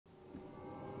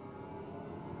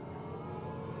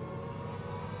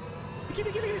Give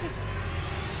me.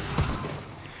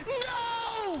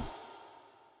 No!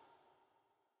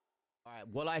 Alright,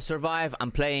 will I survive?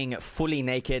 I'm playing fully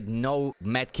naked, no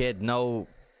medkit, no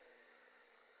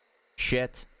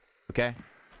shit. Okay?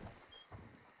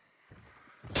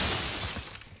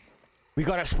 We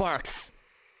got our sparks.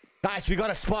 Guys, we got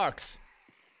our sparks.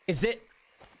 Is it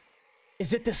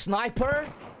the sniper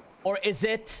or is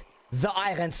it the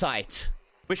iron sight?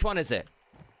 Which one is it?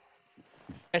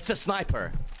 It's the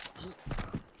sniper.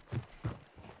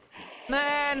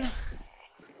 Man.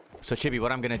 So Chibi,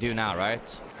 what I'm gonna do now,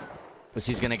 right? Because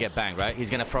he's gonna get banged, right? He's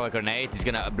gonna throw a grenade. He's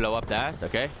gonna blow up that,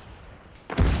 okay?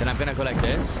 Then I'm gonna go like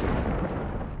this.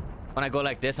 When I go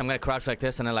like this, I'm gonna crouch like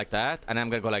this and then like that. And then I'm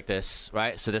gonna go like this,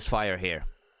 right? So there's fire here.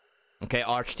 Okay,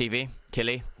 ArchieTV,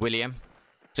 Killy, William.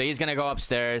 So he's gonna go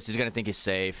upstairs. He's gonna think he's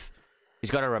safe.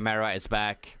 He's got a Romero at his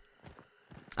back.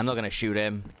 I'm not gonna shoot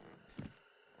him.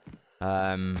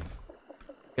 Gonna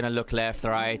look left,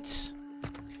 right.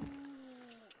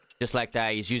 Just like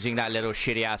that. He's using that little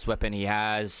shitty ass weapon he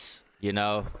has, you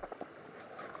know.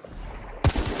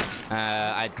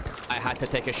 I had to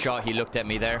take a shot. He looked at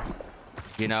me there.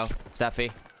 You know,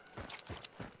 Safi.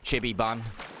 Chibi Bun.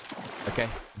 Okay,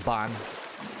 Bun.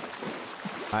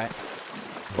 Alright.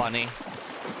 Bunny.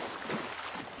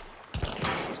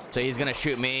 So he's gonna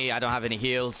shoot me. I don't have any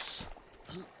heals.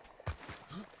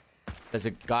 There's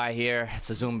a guy here. It's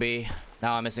a zombie.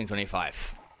 Now I'm missing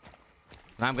 25.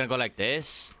 Now I'm gonna go like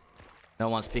this. No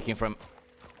one's peeking from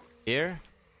here.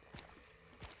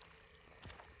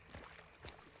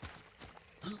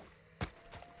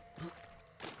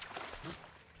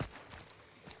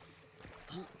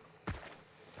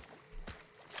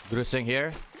 Bruising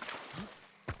here.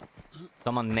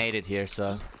 Someone naded here,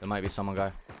 so there might be some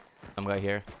guy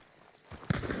here.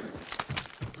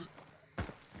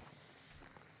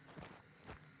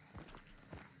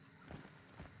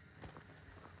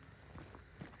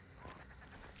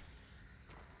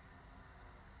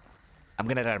 I'm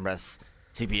gonna let him rest.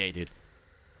 CPA, dude.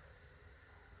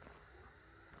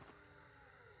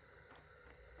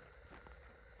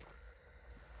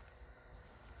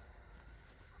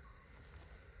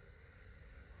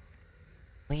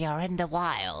 We are in the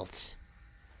wild.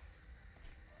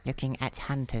 Looking at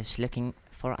hunters, looking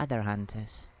for other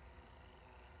hunters.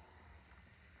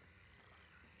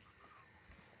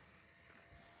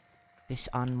 This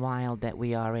unwild that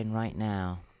we are in right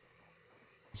now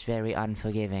is very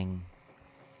unforgiving.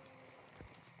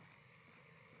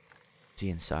 See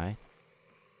inside.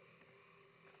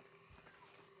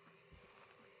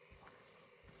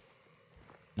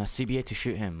 Now CBA to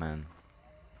shoot him, man.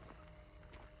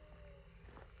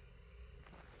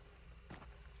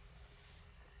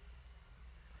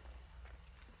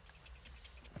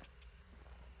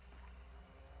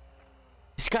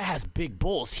 This guy has big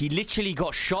balls. He literally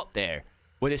got shot there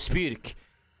with a spurk,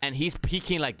 and he's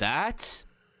peeking like that.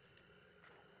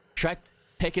 Should I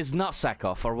take his nutsack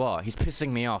off or what? He's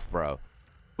pissing me off, bro.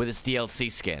 With his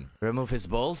DLC skin. Remove his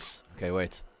balls. Okay,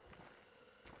 wait.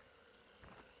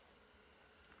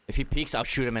 If he peeks, I'll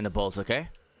shoot him in the balls, okay?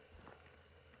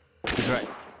 He's right.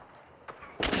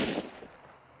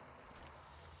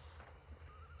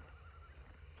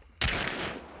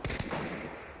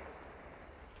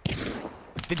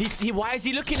 Did he see? Why is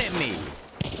he looking at me?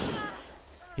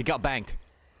 He got banged.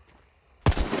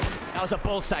 That was a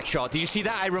ball sack shot. Did you see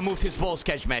that? I removed his balls,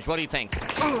 Kejmesh. What do you think?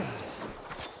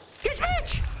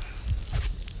 Kejmesh!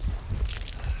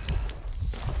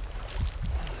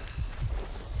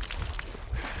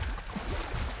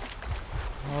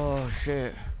 Oh,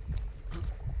 shit.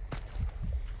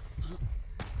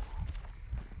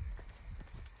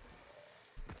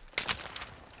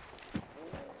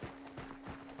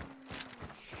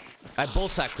 I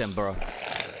ballsacked him, bro.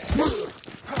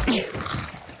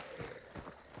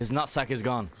 His nutsack is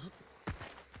gone.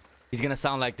 He's gonna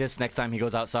sound like this next time he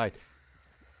goes outside.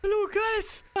 Hello,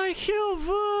 guys. I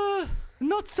have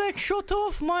nutsack shot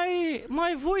off.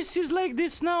 My voice is like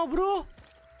this now, bro.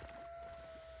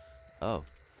 Oh.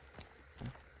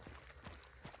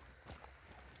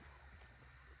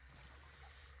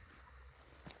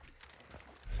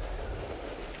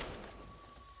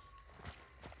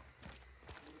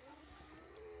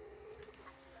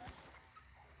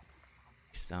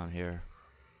 He's down here.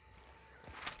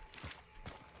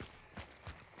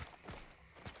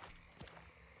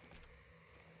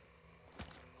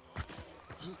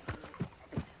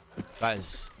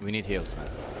 Guys, we need heals, man.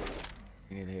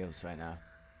 We need heals right now.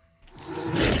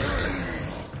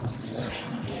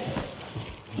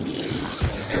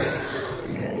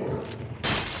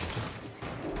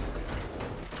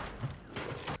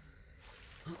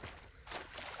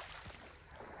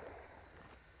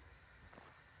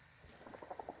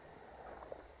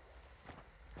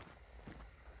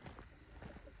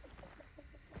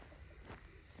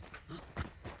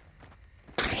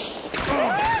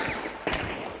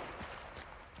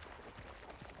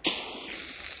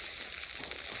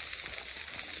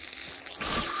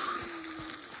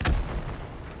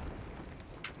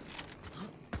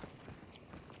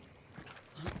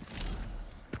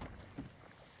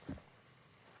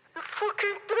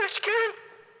 Michigan!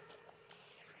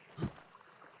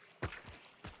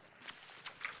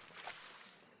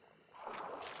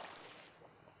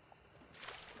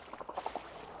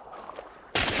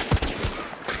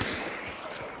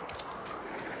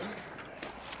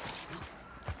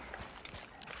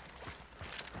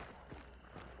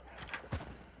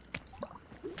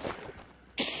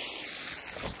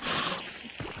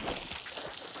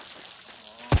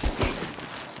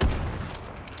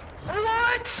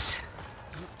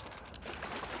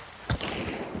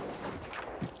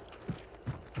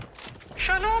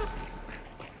 Shalom?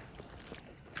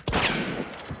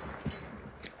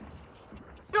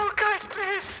 No, guys,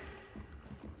 please.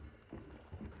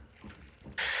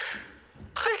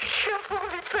 I have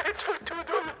only fans for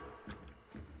 $2.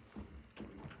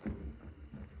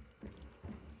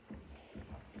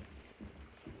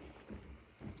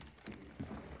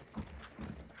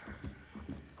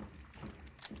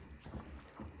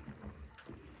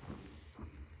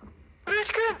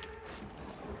 Michigan!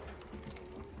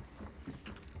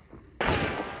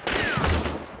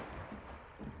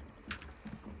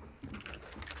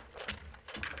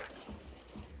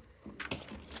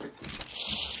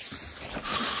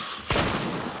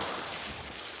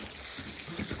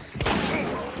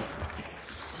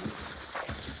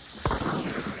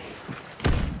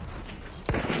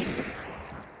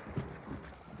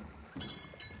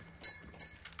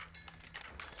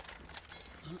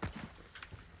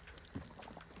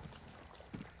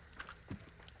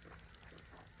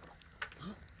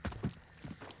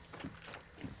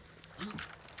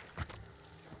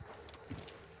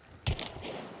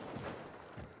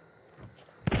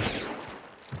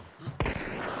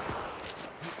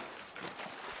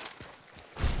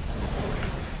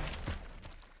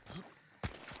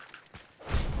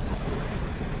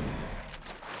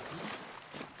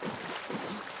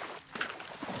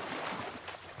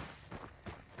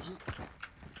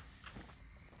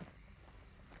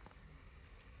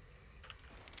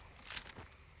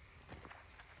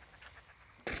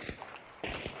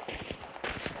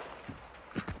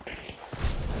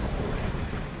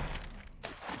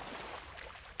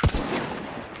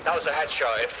 That was a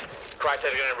headshot if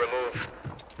Crytek didn't remove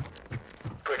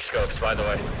quick scopes, by the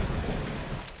way.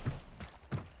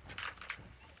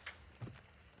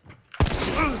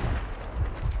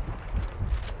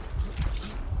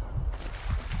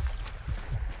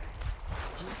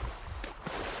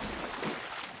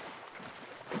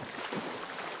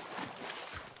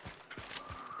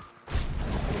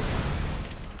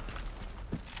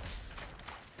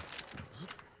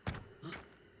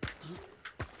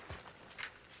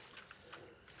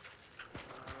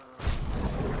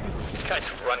 This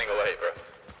guy's running away, bro.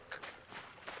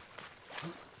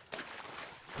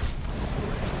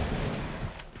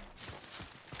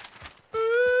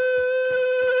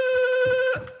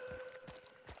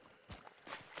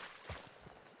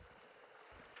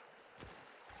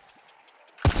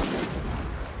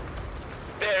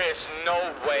 There is no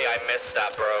way I missed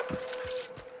that, bro.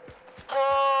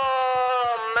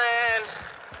 Oh, man.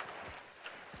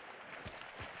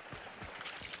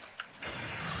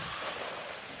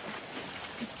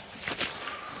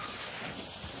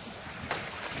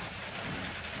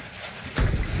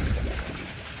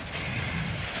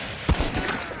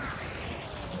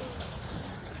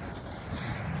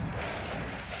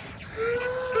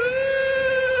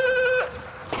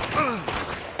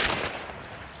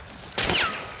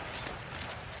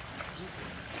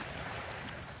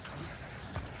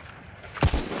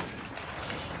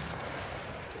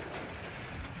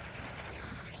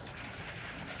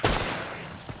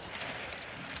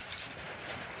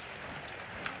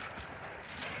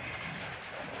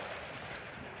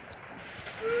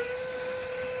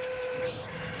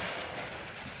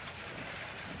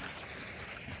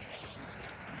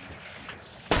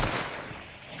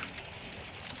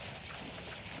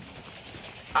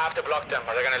 I have to block them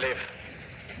or they're gonna leave.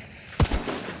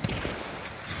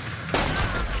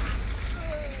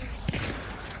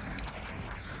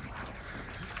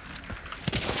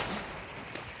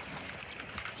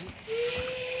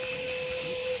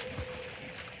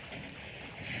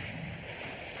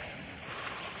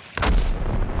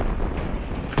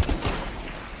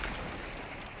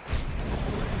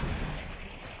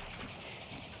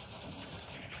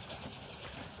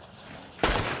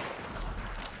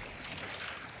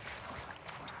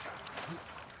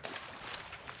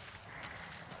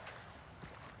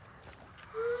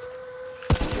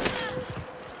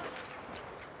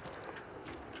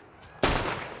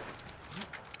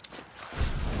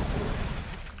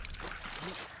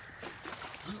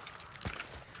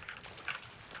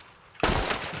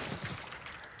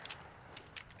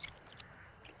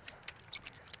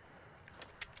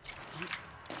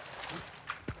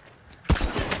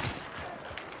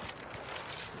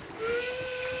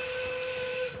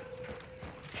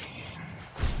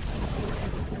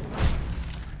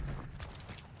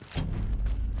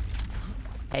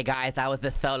 Hey guys, that was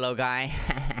the solo guy.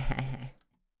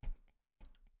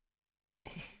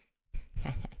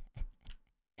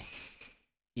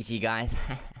 GG guys.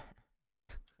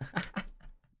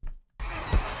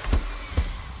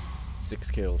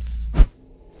 6 kills.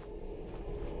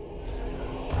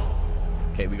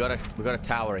 Okay, we got a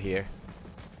tower here.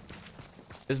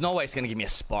 There's no way it's gonna give me a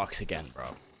sparks again, bro.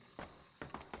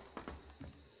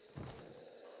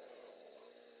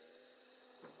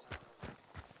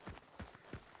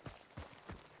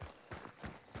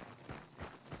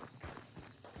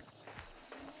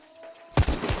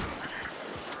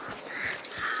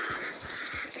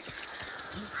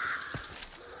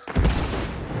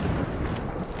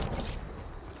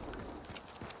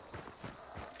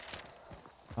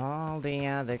 All the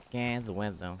other kids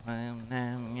with the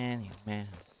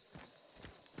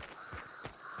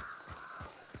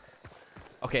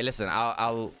Okay, listen,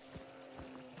 I'll...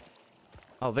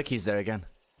 Oh, Vicky's there again.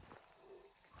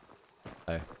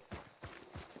 Oh.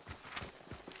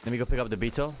 Let me go pick up the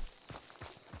beetle.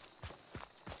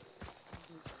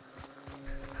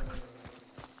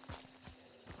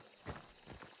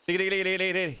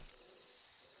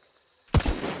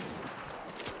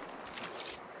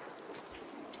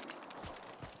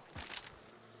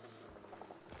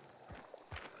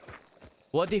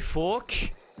 What the fuck?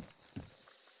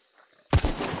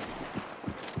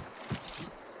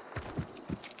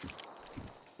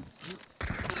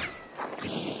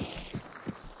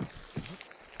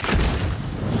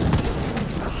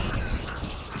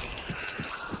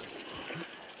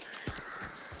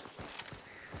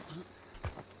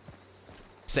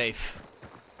 Safe.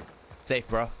 Safe,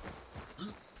 bro.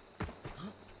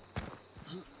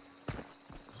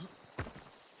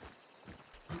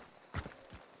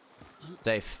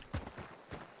 Safe.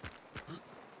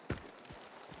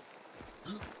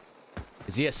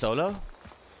 Is he a solo?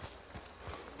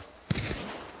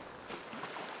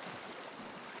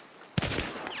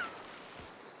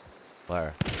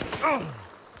 Where? Oh,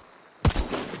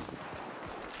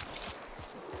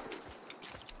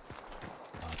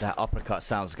 that uppercut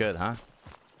sounds good, huh?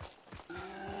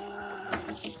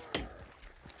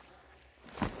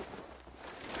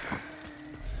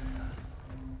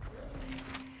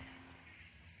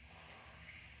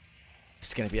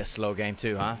 It's gonna be a slow game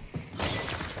too, huh?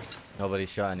 Nobody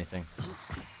shot anything.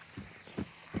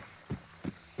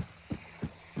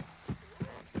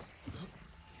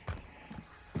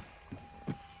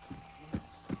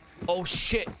 Oh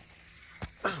shit!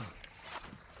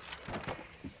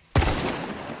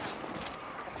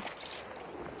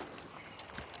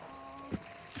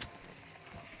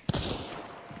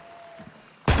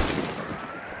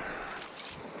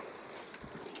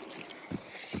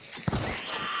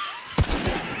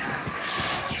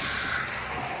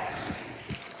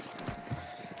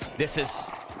 This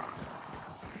is...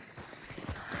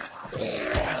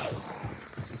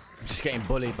 I'm just getting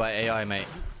bullied by AI, mate.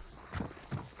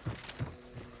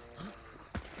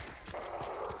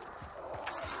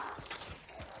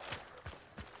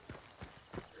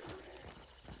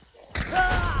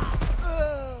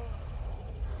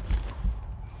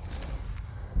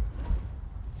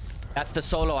 That's the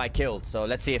solo I killed, so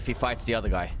let's see if he fights the other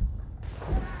guy.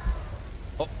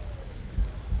 Oh.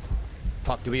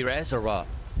 Fuck, do we res or what?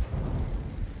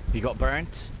 He got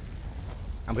burnt.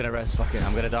 I'm gonna res, fuck it.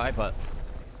 I'm gonna die, but...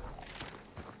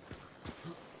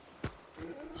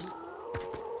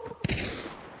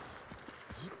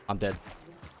 I'm dead.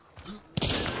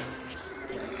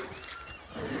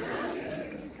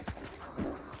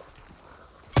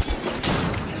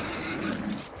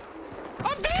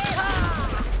 I'm dead!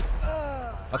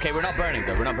 Okay, we're not burning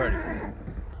though. We're not burning.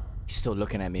 He's still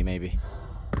looking at me, maybe.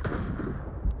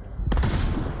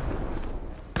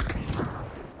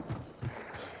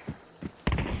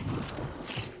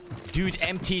 Dude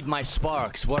emptied my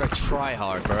sparks. What a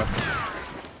tryhard, bro.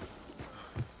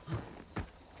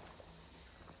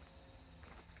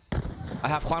 I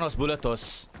have Juanos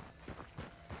Buletos.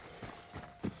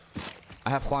 I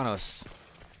have Juanos.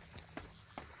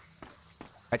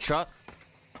 Headshot.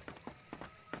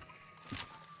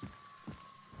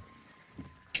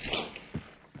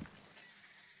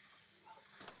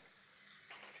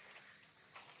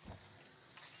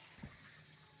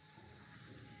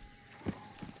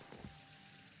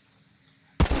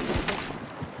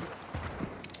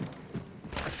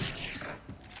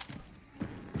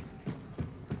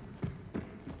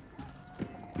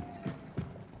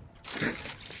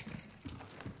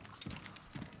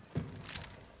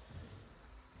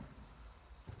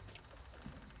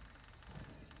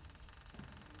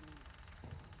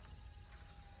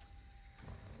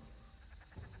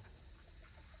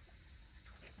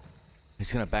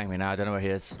 He's gonna bang me now. I don't know where he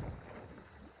is.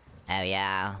 Oh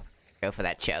yeah. Go for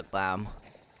that choke bomb.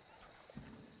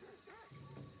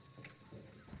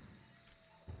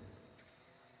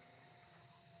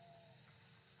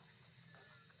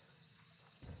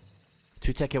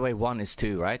 Two take away one is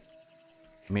two, right?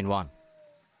 I mean one.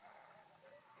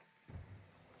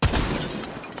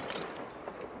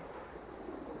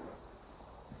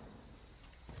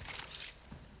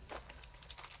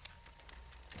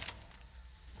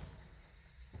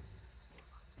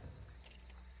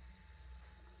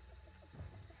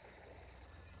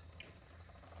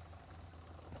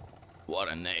 What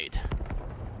a nade.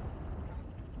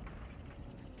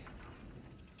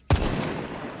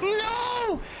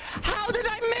 No! How did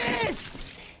I miss?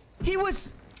 He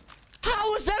was...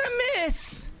 How was that a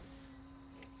miss?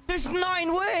 There's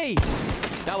 9 ways.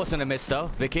 That wasn't a miss though,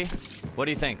 Vicky. What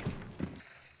do you think?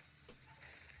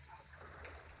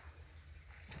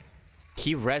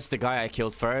 He rezzed the guy I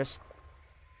killed first.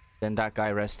 Then that guy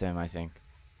rezzed him, I think.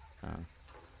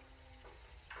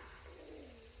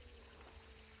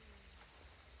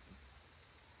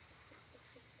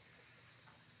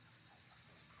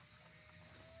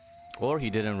 Or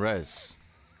he didn't res.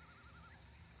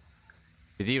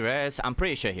 Did he res? I'm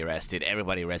pretty sure he rested.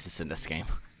 Everybody reses in this game.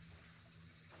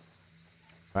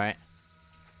 Right?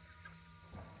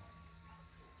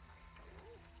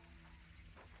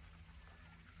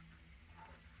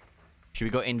 Should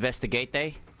we go investigate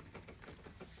day?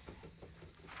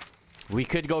 We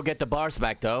could go get the bars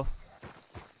back though.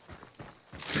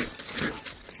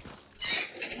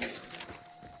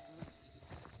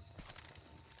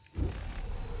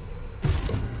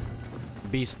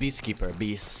 Beast keeper,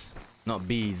 beast. Not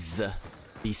bees.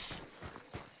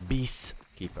 Beast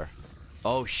keeper.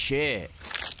 Oh shit.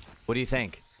 What do you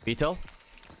think? Beetle?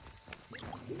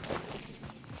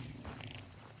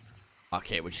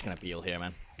 Okay, we're just gonna peel here,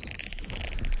 man.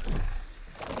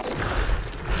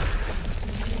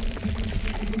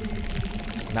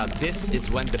 Now this is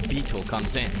when the beetle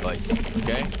comes in, boys.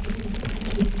 Okay?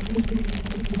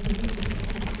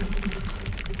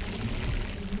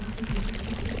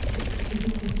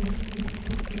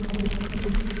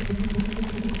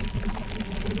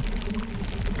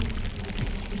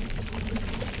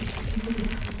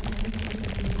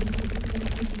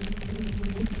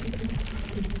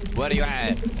 Where are you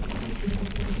at?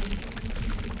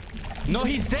 No,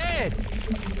 he's dead!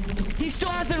 He still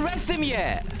hasn't rested him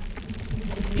yet!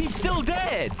 He's still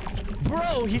dead!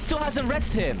 Bro, he still hasn't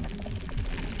rested him!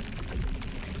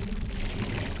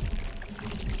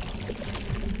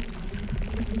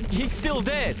 He's still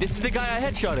dead! This is the guy I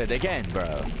headshotted again,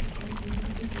 bro.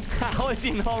 How is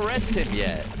he not rested him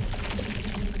yet?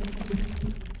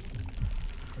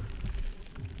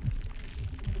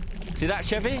 See that,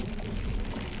 Chevy?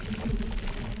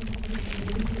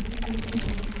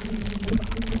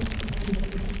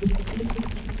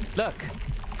 Look,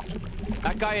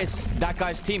 that guy's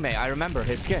teammate. I remember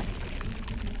his skin.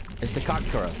 It's the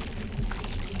cockcrow.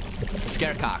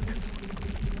 Scarecock.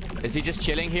 Is he just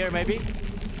chilling here, maybe?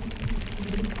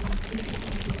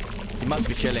 He must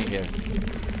be chilling here.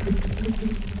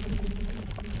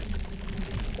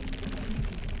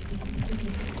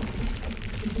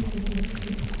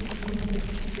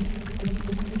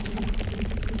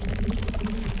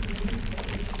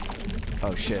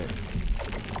 Oh shit.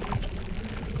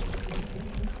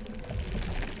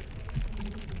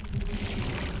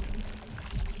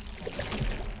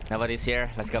 Nobody's here.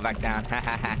 Let's go back down.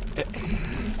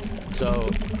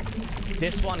 So,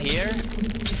 this one here,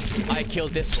 I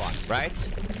killed this one, right?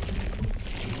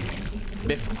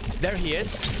 There he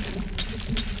is.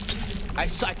 I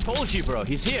told you, bro.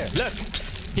 He's here. Look.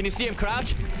 Can you see him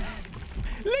crouch?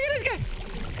 Look at this guy.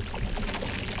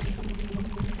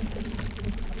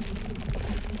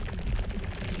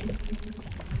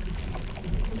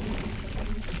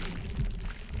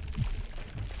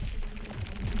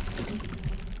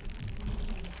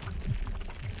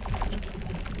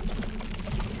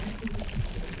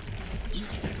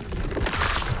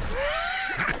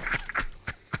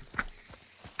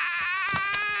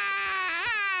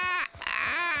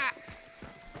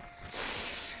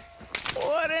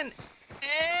 What an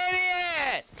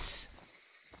idiot!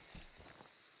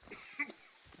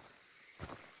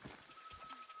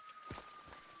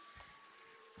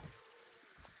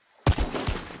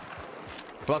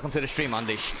 Welcome to the stream,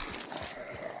 Unleashed.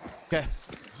 Okay.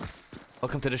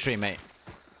 Welcome to the stream, mate.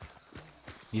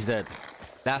 He's dead.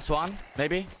 Last one,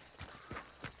 maybe?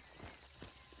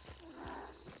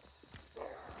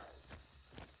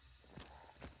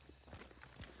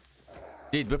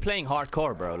 Dude, we're playing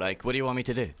hardcore, bro. Like, what do you want me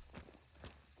to do?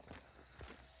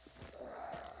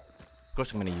 Of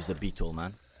course I'm gonna use the B tool,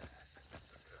 man.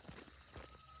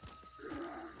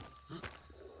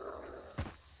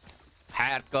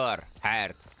 Hardcore.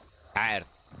 Hard.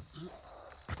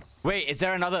 Wait, is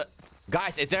there another...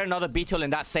 Guys, is there another B tool in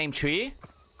that same tree?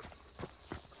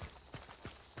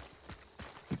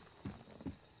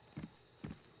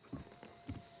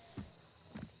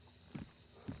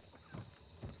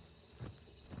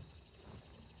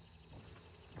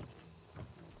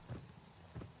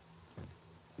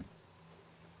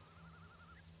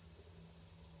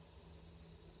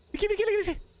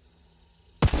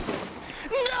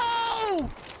 No!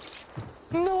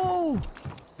 No!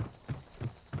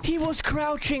 He was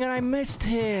crouching and I missed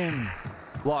him.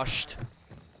 Washed.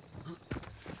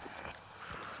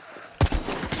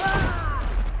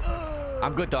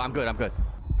 I'm good though, I'm good.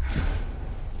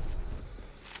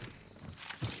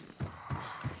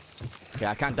 Okay,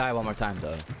 I can't die one more time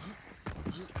though.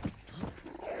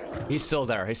 He's still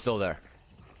there.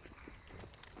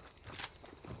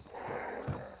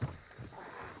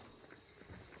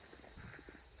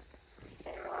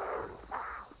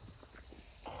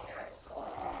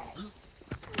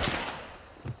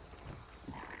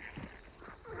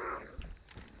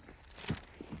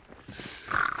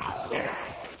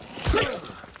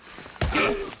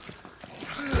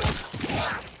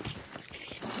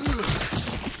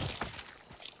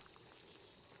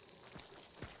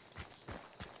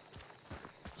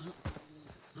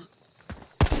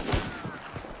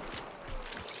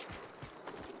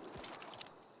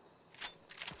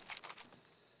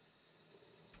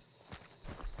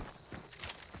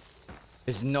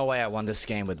 There's no way I won this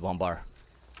game with 1 bar.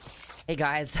 Hey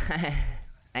guys,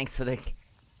 thanks to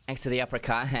the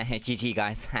uppercut. GG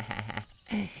guys.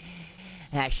 I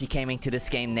actually came into this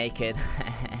game naked.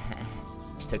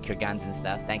 Just took your guns and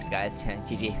stuff. Thanks guys.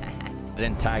 GG.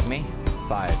 Didn't tag me.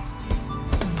 5.